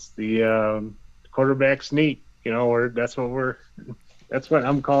Mary. It's the quarterback sneak. Or that's what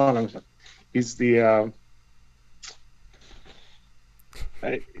I'm calling him. He's the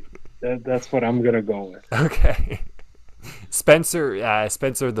that's what I'm gonna go with. Okay.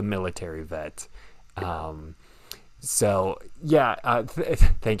 Spencer the military vet. So yeah,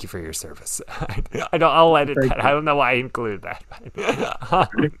 thank you for your service. I'll edit that. I don't know why I included that.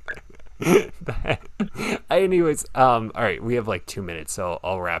 Anyways, all right, we have like 2 minutes, so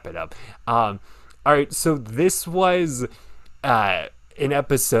I'll wrap it up. All right, so this was an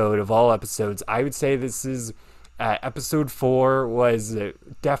episode of all episodes. I would say this is episode 4 was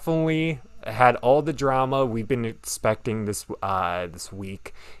definitely had all the drama we've been expecting this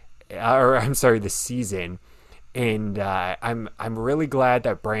week, or I'm sorry, this season. And I'm really glad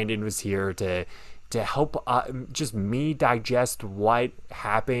that Brandon was here to help just me digest what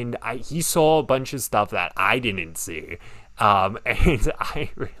happened. He saw a bunch of stuff that I didn't see, and I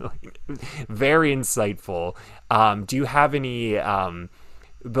really very insightful. Do you have any?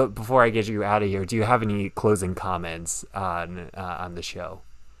 But before I get you out of here, do you have any closing comments on the show?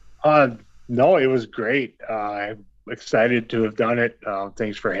 No, it was great. I'm excited to have done it.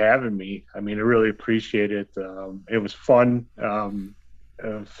 Thanks for having me. I mean, I really appreciate it. It was fun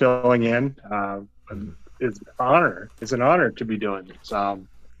filling in. It's an honor to be doing this.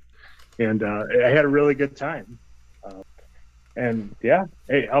 And I had a really good time. And yeah,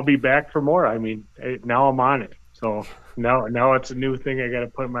 hey, I'll be back for more. I mean, now I'm on it. So now it's a new thing I got to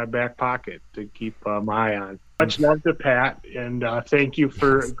put in my back pocket to keep my eye on. Much love to Pat, and thank you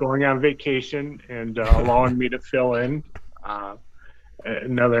for going on vacation and allowing me to fill in.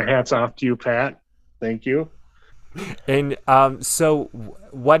 Another hats off to you, Pat. Thank you. And so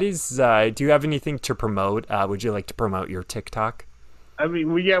what is, do you have anything to promote? Would you like to promote your TikTok? I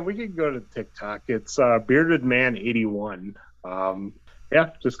mean, we could go to TikTok. It's Bearded Man 81.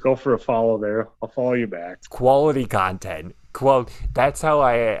 Yeah, just go for a follow there. I'll follow you back. Quality content. That's how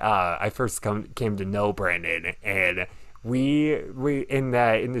I first came to know Brandon, and we in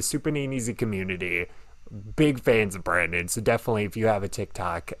the Soupin Ain't community, big fans of Brandon. So definitely, if you have a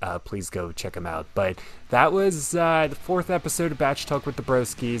TikTok, please go check him out. But that was the 4th episode of Bach Talk with the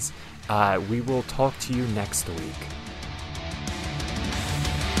Broskis. We will talk to you next week.